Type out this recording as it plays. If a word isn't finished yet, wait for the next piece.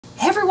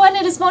everyone,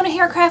 it is Mona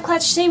here,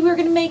 Klatch. Today we're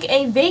going to make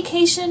a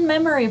vacation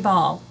memory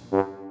ball.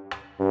 I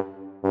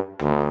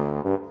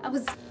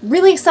was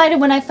really excited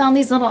when I found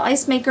these little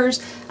ice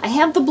makers. I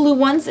have the blue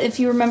ones, if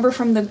you remember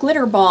from the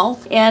glitter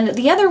ball, and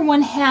the other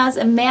one has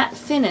a matte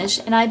finish,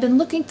 and I've been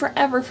looking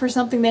forever for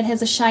something that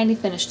has a shiny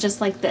finish just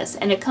like this.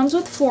 And it comes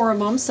with 4 of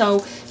them,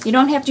 so you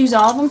don't have to use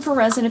all of them for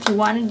resin. If you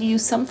wanted to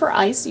use some for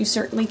ice, you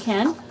certainly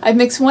can. I've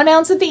mixed 1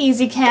 ounce of the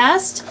Easy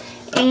Cast,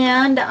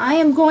 and I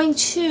am going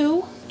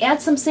to add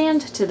some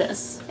sand to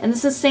this. And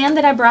this is sand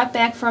that I brought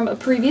back from a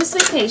previous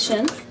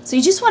vacation. So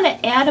you just want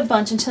to add a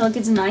bunch until it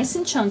gets nice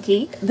and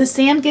chunky. The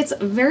sand gets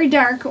very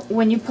dark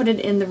when you put it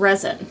in the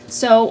resin.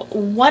 So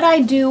what I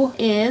do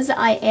is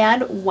I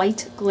add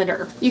white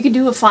glitter. You could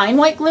do a fine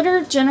white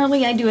glitter.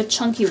 Generally I do a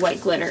chunky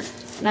white glitter.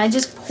 And I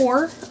just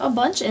pour a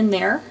bunch in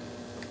there.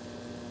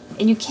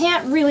 And you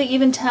can't really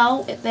even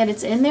tell that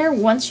it's in there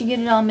once you get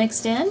it all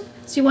mixed in.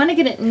 So you want to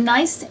get it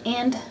nice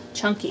and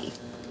chunky.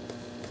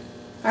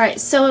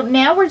 Alright, so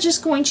now we're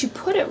just going to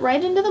put it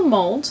right into the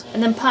mold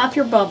and then pop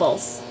your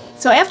bubbles.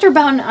 So after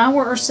about an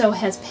hour or so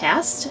has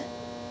passed,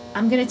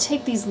 I'm going to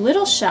take these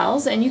little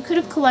shells, and you could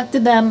have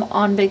collected them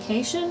on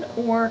vacation,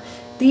 or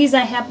these I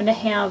happen to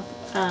have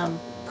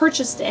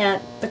purchased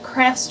at the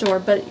craft store,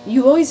 but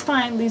you always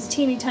find these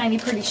teeny tiny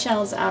pretty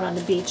shells out on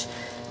the beach,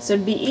 so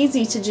it'd be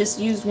easy to just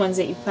use ones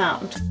that you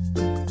found.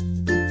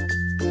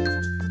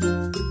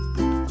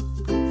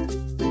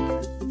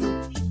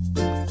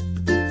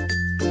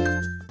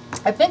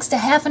 I've mixed a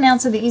 ½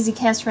 ounce of the Easy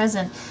Cast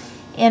resin,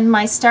 and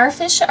my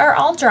starfish are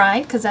all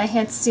dried because I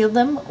had sealed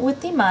them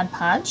with the Mod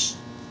Podge,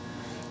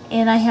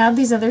 and I have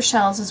these other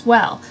shells as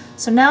well.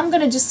 So now I'm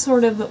going to just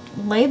sort of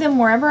lay them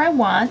wherever I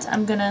want.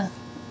 I'm going to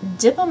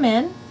dip them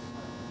in,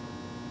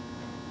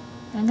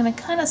 and I'm going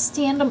to kind of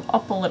stand them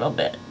up a little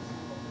bit.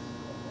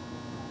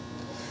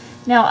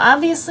 Now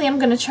obviously I'm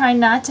going to try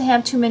not to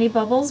have too many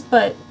bubbles,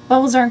 but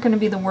bubbles aren't going to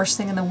be the worst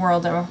thing in the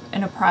world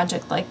in a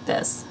project like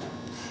this.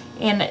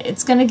 And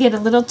it's going to get a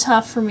little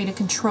tough for me to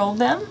control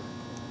them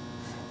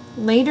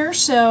later,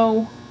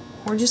 so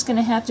we're just going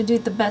to have to do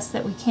it the best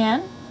that we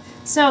can.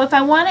 So if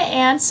I want to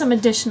add some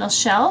additional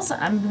shells,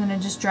 I'm going to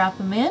just drop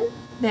them in.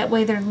 That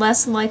way they're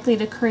less likely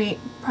to create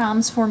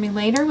problems for me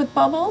later with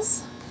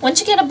bubbles. Once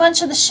you get a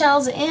bunch of the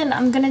shells in,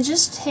 I'm going to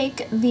just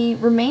take the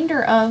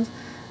remainder of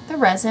the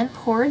resin,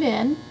 pour it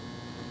in.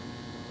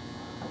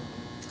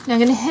 Now I'm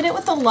going to hit it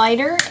with a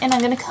lighter, and I'm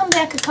going to come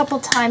back a couple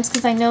times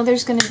because I know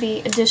there's going to be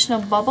additional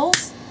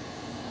bubbles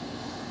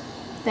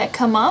that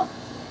come up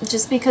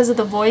just because of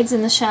the voids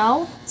in the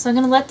shell. So I'm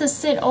going to let this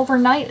sit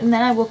overnight, and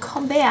then I will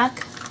come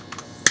back.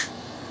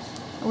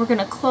 We're going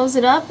to close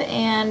it up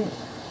and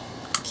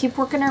keep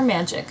working our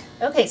magic.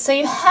 Okay, so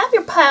you have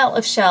your pile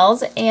of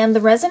shells and the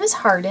resin is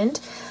hardened.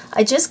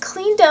 I just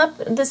cleaned up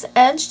this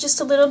edge just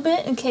a little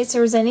bit in case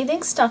there was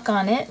anything stuck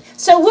on it.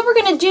 So what we're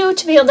going to do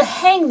to be able to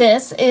hang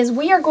this is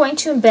we are going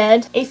to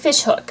embed a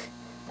fish hook.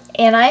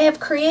 And I have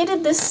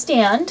created this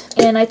stand,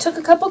 and I took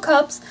a couple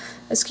cups,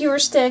 a skewer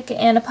stick,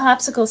 and a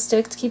popsicle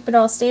stick to keep it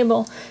all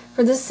stable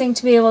for this thing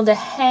to be able to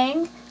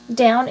hang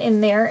down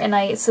in there, and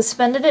I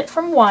suspended it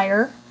from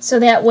wire so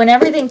that when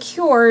everything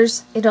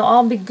cures, it'll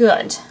all be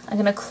good. I'm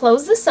going to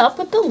close this up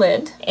with the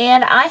lid,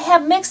 and I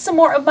have mixed some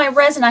more of my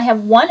resin. I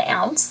have 1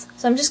 ounce,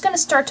 so I'm just going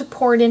to start to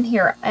pour it in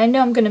here. I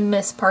know I'm going to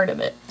miss part of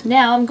it.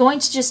 Now I'm going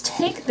to just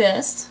take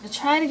this,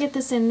 try to get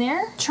this in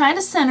there, try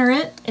to center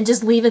it, and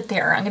just leave it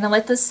there. I'm going to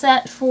let this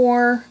set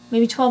for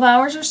maybe 12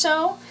 hours or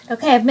so.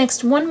 Okay, I've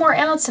mixed 1 more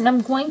ounce, and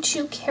I'm going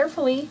to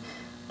carefully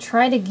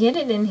try to get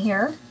it in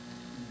here.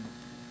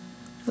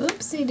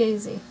 Oopsie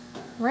daisy,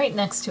 right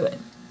next to it.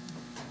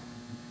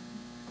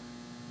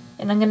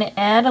 And I'm going to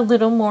add a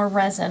little more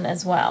resin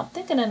as well. I'm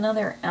thinking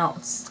another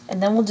ounce.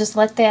 And then we'll just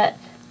let that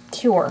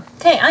cure.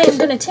 Okay, I am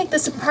going to take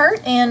this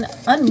apart and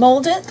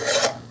unmold it.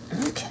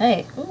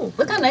 Okay, ooh,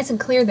 look how nice and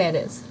clear that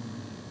is.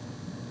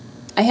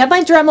 I have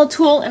my Dremel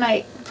tool, and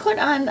I put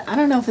on, I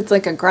don't know if it's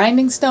like a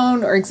grinding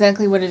stone or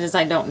exactly what it is,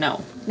 I don't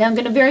know. Now I'm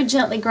going to very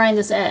gently grind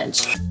this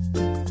edge.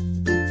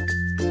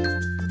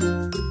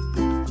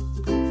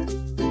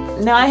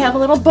 Now I have a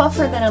little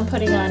buffer that I'm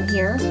putting on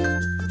here.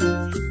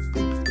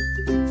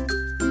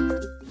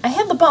 I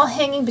have the ball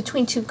hanging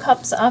between 2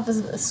 cups off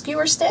a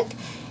skewer stick,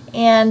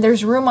 and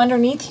there's room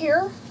underneath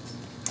here.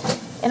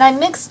 And I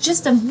mixed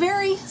just a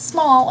very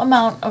small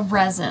amount of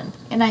resin.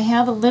 And I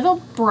have a little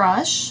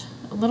brush,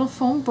 a little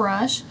foam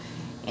brush,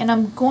 and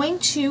I'm going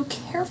to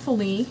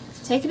carefully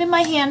take it in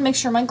my hand, make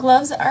sure my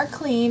gloves are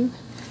clean,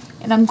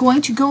 and I'm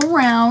going to go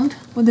around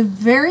with a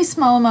very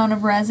small amount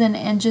of resin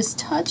and just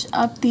touch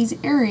up these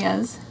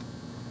areas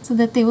so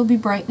that they will be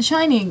bright and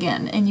shiny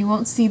again, and you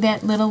won't see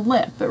that little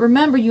lip. But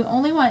remember, you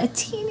only want a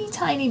teeny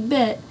tiny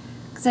bit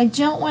because I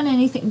don't want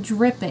anything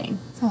dripping.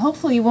 So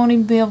hopefully you won't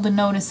even be able to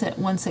notice it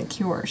once it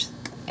cures.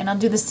 And I'll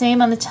do the same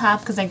on the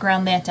top because I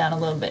ground that down a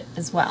little bit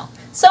as well.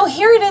 So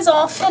here it is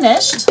all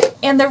finished,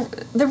 and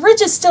the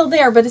ridge is still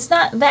there, but it's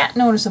not that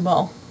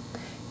noticeable.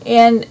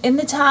 And in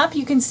the top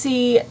you can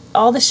see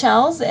all the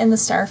shells and the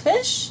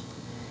starfish.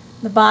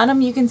 The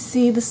bottom you can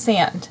see the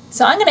sand.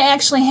 So I'm going to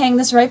actually hang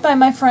this right by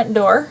my front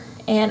door,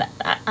 And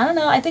I don't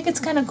know, I think it's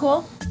kind of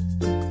cool.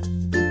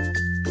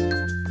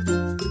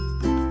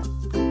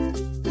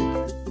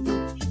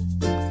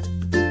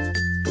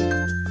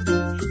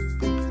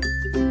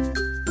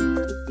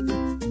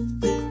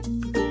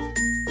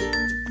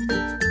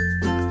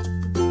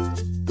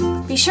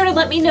 Be sure to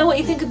let me know what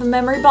you think of the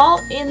memory ball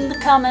in the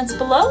comments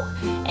below.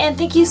 And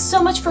thank you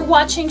so much for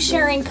watching,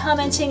 sharing,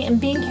 commenting, and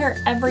being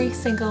here every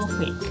single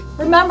week.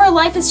 Remember,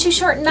 life is too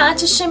short not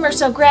to shimmer,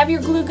 so grab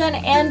your glue gun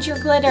and your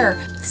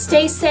glitter.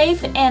 Stay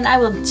safe, and I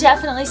will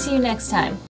definitely see you next time.